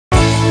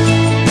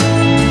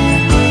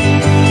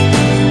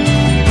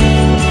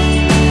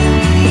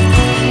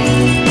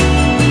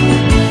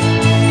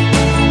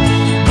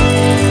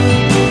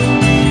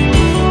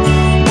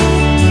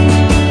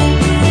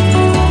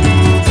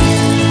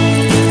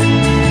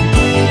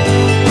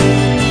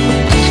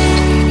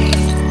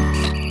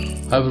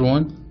Hi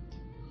everyone,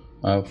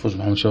 First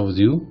Mohammed Shah with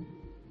you.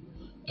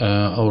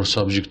 Our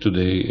subject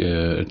today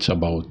it's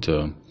about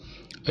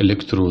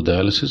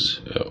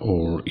electrodialysis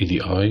or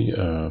EDI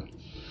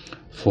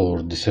for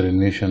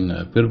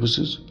desalination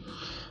purposes.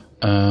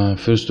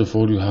 First of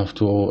all, you have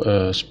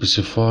to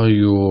specify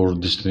your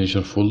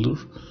destination folder.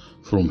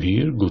 From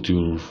here, go to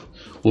your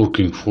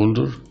working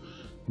folder.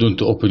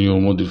 Don't open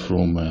your model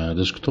from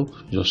desktop,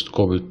 just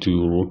copy it to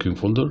your working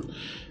folder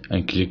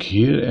and click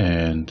here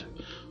and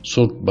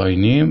sort by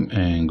name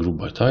and group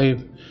by type,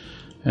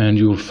 and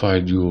you will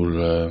find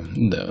your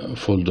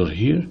folder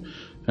here,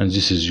 and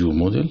this is your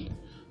model.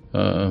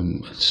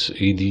 It's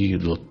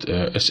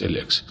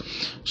ed.slx.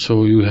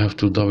 So you have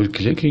to double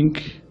clicking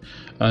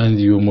and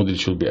your model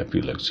should be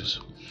appear like this.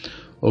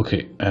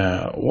 Okay,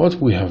 what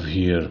we have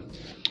here,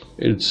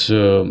 it's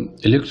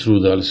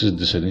electrodialysis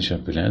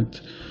desalination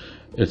plant.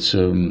 It's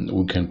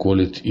we can call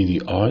it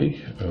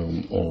EDI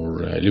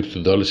or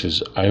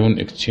electrodialysis ion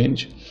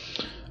exchange.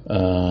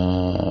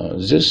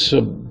 This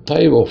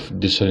type of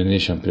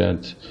desalination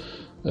plant,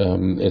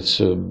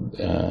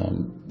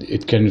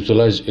 it can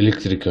utilize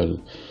electrical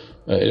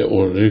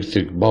or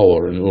electric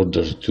power in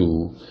order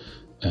to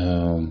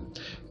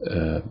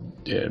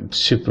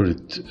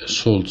separate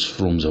salts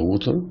from the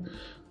water,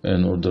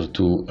 in order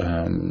to,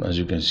 as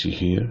you can see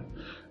here,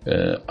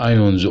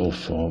 ions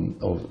of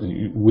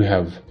we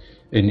have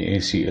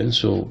NaCl,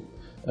 so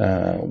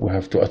we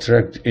have to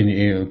attract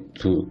Na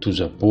to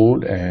the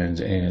pole and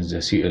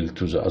the Cl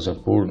to the other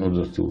pole in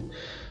order to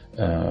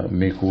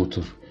make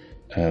water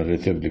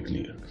relatively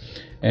clear.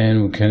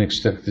 And we can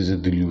extract the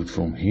dilute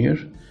from here,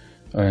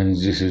 and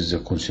this is the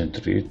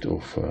concentrate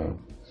of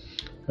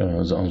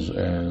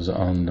the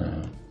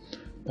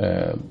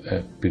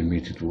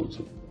unpermeated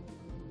water.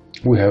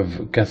 We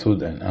have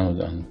cathode and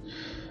anode, and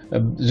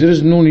there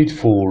is no need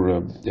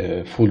for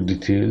full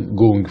detail,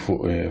 going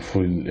for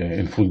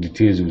in full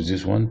details with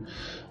this one.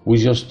 We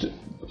just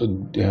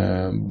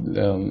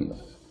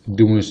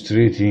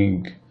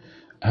demonstrating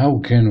how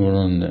can we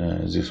run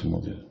this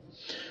model.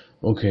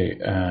 Okay,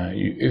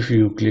 if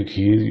you click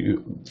here,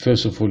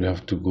 first of all you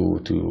have to go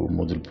to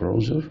model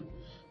browser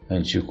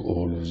and check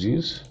all of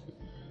these,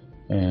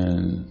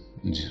 and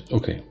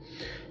okay.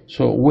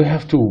 So we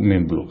have two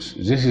main blocks.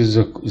 This is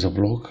the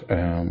block,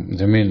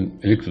 the main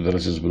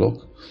electrodialysis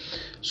block.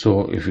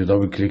 So if you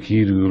double click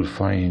here, you will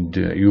find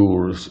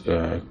your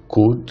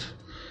code.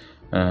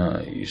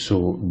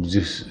 So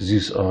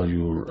these are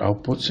your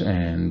outputs,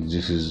 and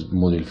this is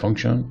model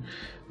function,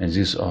 and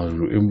these are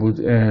your input,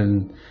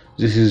 and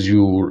this is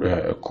your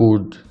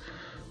code,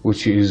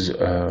 which is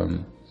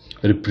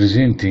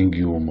representing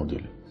your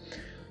model.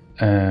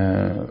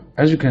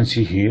 As you can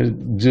see here,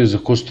 there is a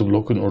cost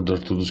block in order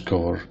to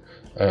discover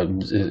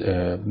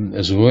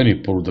as any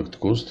product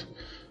cost.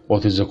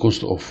 What is the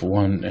cost of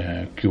 1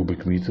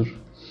 cubic meter?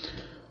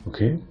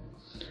 Okay.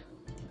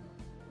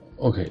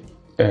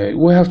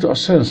 We have to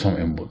assign some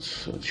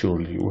inputs.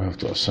 Surely we have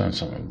to assign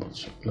some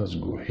inputs. Let's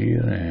go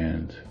here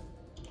and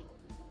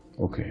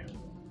okay.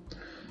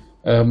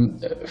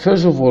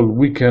 First of all,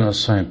 we can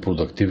assign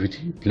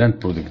productivity, plant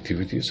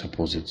productivity.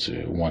 Suppose it's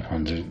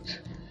 100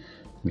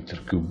 meter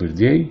cube per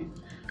day,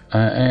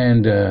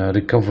 and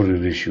recovery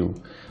ratio.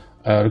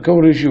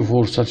 Recovery ratio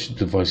for such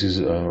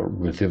devices are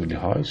relatively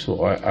high,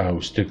 so I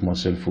will stick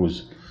myself with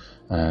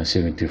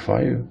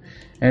 75,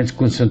 and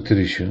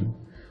concentration.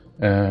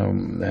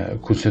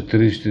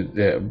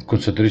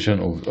 Concentration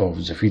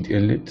of the feed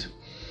inlet,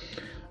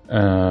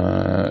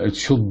 it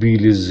should be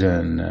less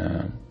than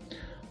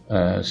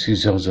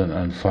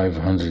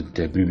 3,500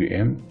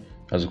 ppm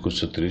as a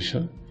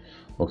concentration.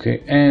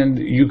 Okay, and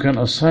you can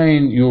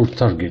assign your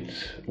target.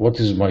 What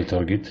is my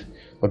target?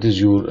 What is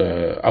your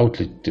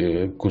outlet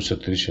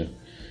concentration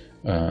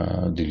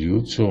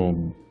dilute? So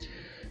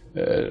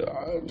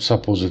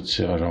suppose it's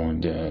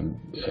around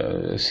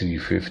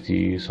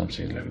 350,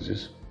 something like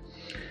this.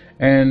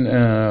 And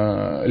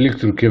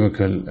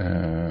electrochemical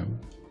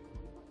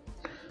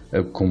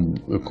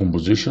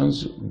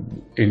compositions,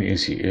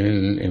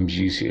 NaCl,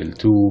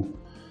 MgCl2,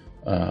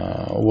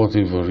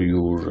 whatever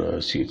your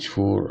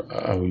CH4,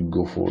 I will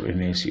go for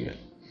NaCl.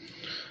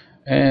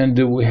 And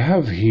we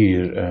have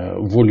here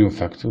volume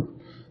factor,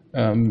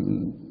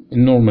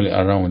 normally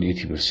around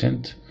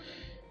 80%.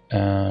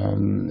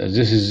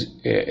 This is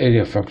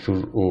area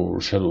factor or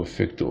shadow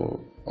effect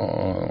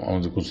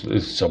on the constant.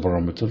 It's a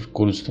parameter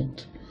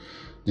constant.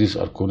 These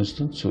are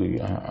constant, so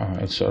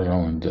it's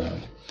around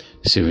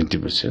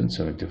 70%,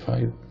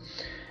 75%.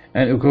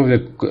 And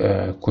equivalent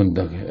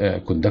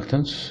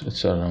conductance,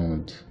 it's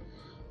around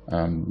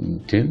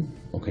 10.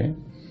 Okay,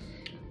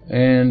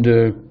 and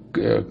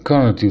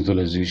current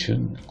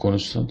utilization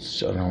constant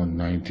is around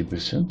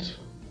 90%.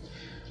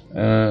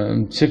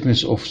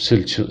 Thickness of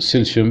cell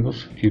chamber,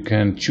 you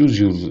can choose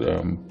your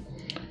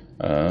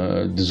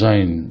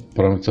design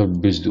parameter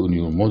based on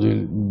your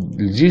model.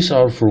 These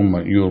are from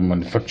your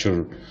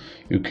manufacturer.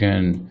 You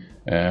can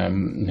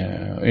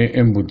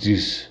input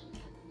this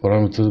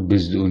parameter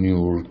based on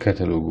your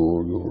catalog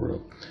or your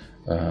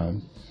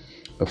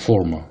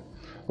format.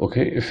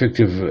 Okay,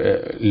 effective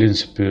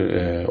length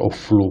of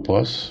flow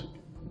path.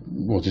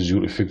 What is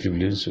your effective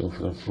length of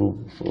the flow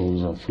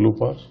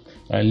path?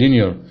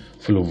 Linear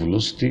flow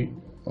velocity.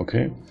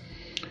 Okay,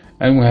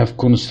 and we have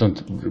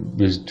constant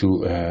based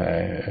to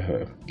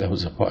that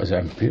was the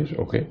ampere.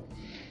 Okay,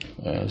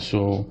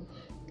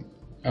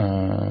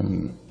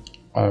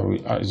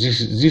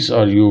 these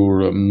are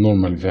your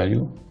normal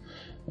value,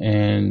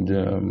 and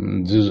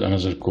this is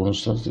another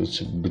constant.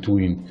 It's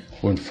between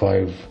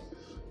 0.5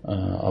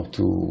 up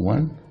to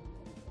 1.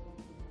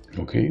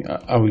 Okay,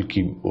 I will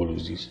keep all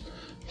of these.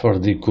 For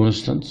the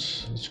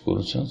constants, it's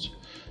constants.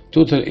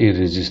 Total air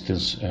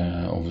resistance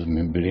of the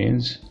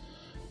membranes,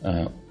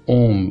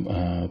 ohm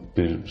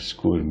per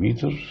square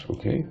meter.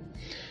 Okay,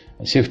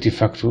 safety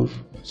factor,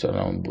 it's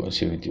around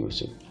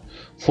 70%.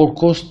 For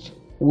cost,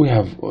 we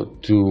have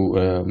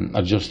to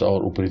adjust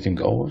our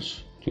operating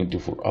hours,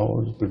 24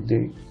 hours per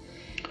day.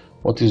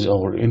 What is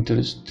our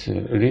interest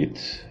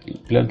rate?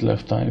 Plant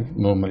lifetime,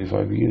 normally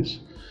 5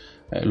 years.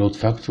 Load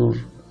factor,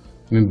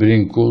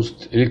 membrane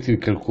cost,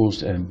 electrical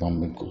cost, and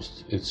pumping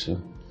cost. It's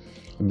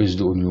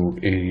based on your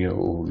area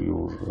or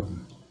your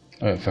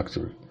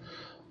factory.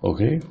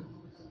 Okay,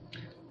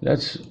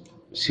 let's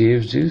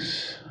save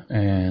this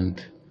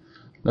and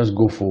let's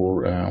go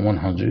for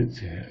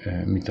 100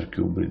 meter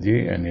cube per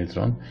day and hit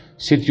run.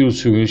 Set your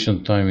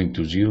simulation time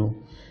into 0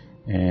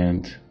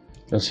 and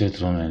let's hit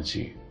run and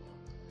see.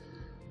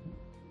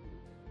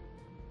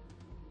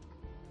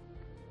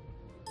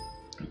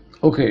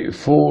 Okay,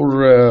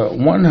 for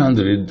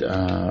 100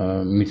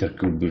 meter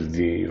cube per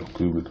day or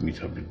cubic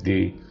meter per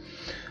day,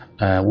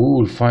 we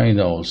will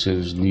find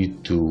ourselves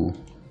need to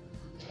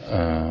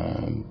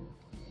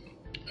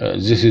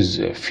this is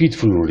feed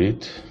flow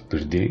rate per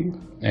day,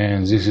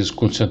 and this is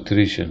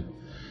concentration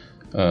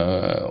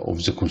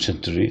of the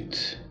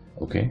concentrate.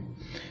 Okay,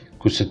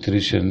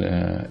 concentration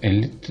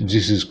inlet.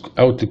 This is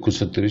outlet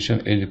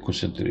concentration, inlet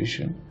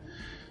concentration,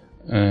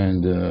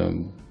 and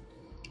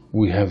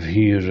we have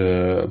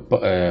here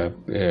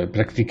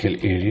practical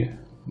area.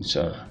 It's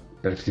a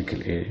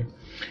practical area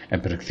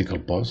and practical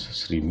path,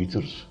 3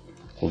 meters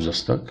of the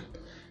stack,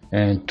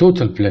 and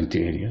total plant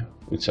area.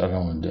 It's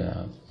around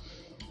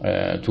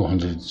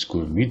 200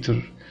 square meter.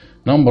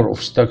 Number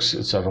of stacks,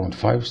 it's around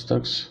 5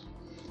 stacks.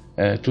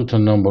 Total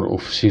number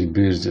of cell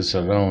bears is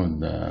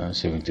around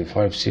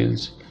 75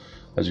 cells,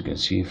 as you can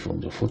see from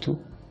the photo.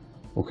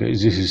 Okay,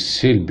 this is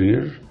cell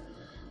bear,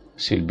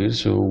 so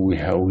we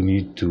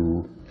need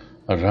to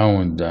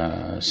around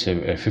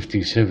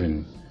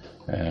 57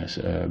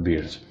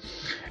 bears.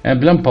 And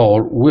plant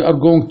power, we are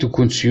going to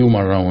consume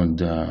around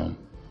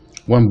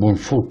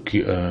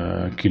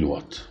 1.4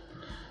 kilowatt,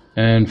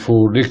 and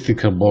for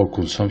electrical power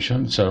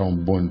consumption it's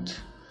around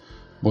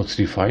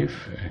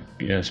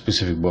 0.35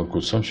 specific power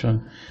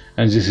consumption,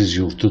 and this is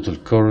your total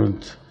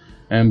current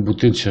and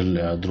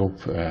potential drop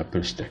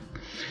per stack.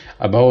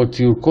 About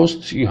your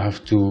cost, you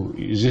have to,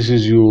 this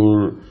is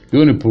your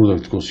unit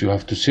product cost. You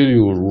have to sell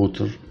your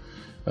water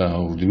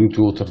or dilute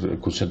water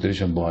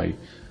concentration by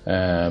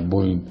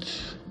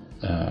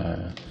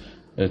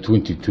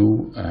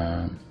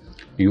 0.22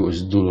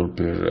 US dollar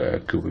per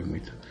cubic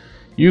meter.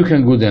 You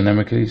can go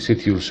dynamically,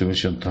 set your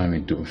simulation time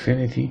into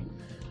infinity,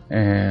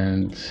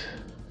 and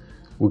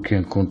we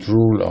can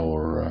control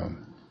our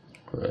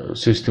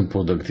system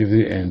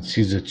productivity and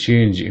see the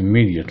change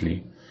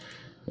immediately.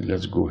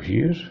 Let's go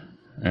here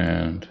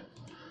and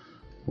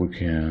we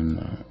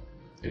can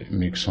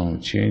make some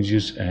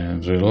changes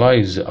and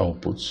realize the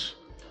outputs.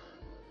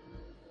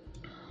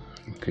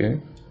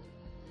 Okay,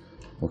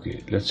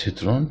 let's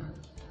hit run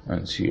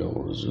and see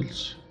our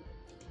results.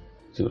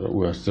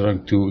 We are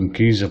trying to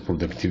increase the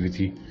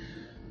productivity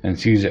and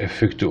see the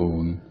effect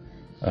on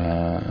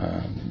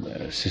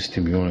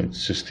system unit,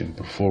 system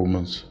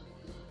performance,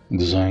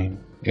 design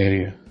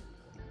area.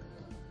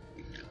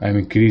 I'm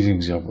increasing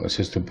the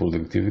system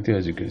productivity,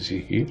 as you can see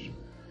here,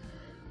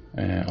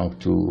 up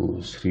to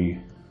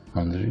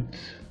 300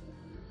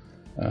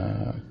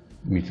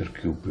 meter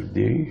cube per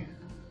day,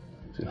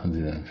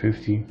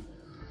 350.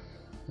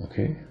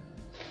 Okay,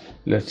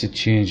 let's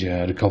change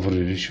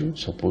recovery ratio.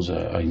 Suppose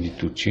I need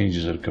to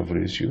change the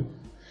recovery ratio.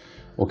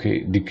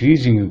 Okay,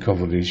 decreasing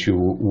recovery ratio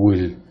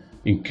will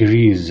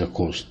increase the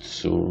cost,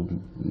 so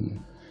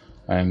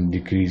I'm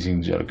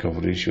decreasing the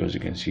recovery ratio, as you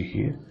can see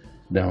here,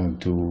 down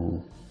to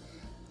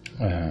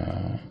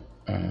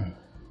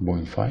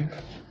 0.5.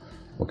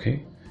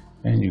 Okay,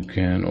 and you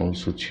can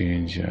also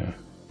change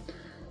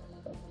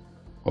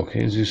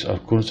okay, these are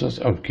constants.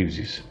 I'll keep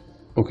this.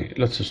 Okay,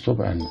 let's stop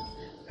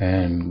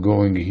and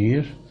going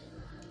here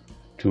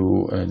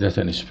to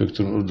data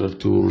inspector in order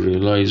to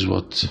realize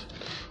what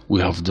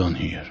we have done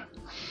here.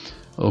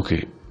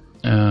 Okay,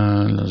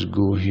 let's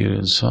go here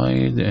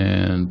inside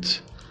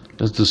and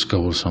let's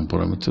discover some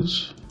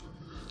parameters.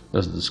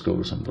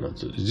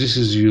 This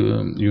is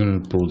your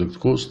unit product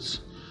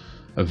costs,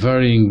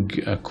 varying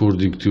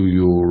according to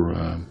your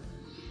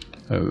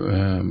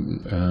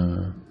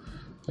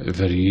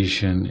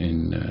variation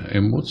in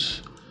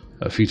inputs.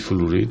 Feed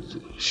flow rate,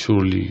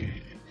 surely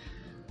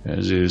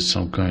there is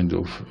some kind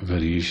of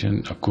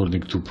variation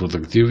according to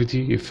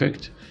productivity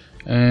effect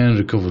and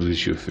recovery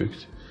ratio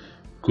effect.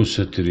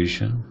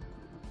 Concentration,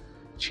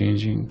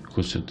 changing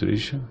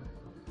concentration.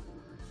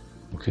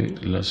 Okay,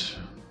 let's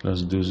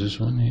do this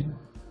one here.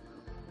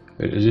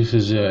 This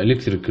is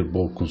electrical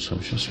power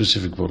consumption,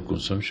 specific power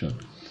consumption,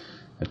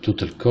 a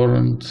total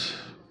current.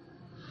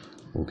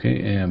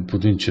 Okay, and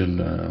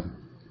potential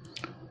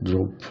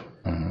drop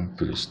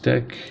per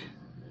stack,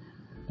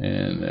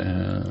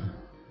 and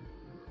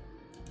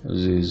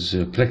this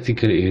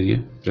practical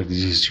area.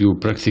 This is your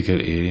practical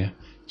area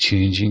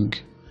changing,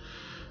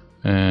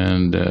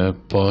 and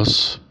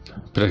pass,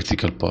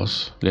 practical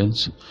pass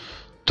length,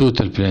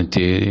 total plant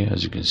area,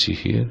 as you can see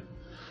here.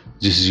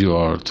 This is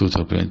your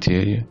total plant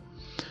area,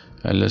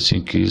 and let's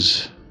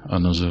increase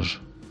another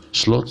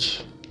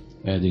slot,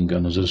 adding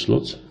another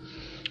slot,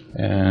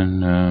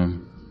 and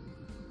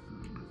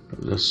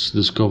let's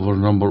discover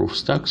number of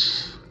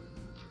stacks.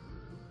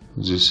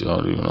 These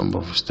are your number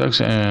of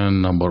stacks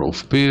and number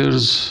of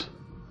pairs,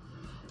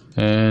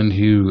 and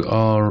here we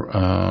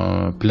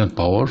are, plant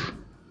power.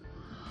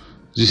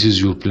 This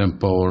is your plant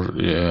power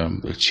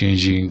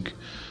changing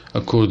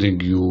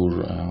according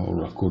your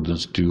or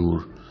accordance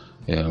to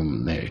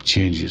your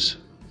changes.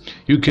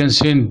 You can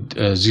send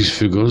these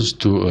figures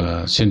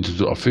to send it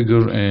to a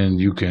figure, and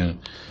you can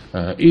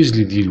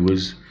easily deal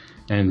with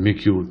and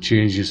make your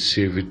changes,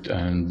 save it,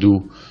 and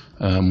do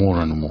more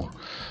and more.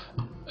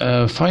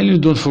 Finally,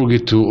 don't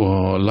forget to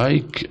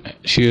like,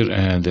 share,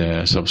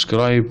 and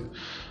subscribe.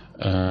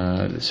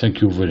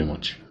 Thank you very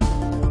much.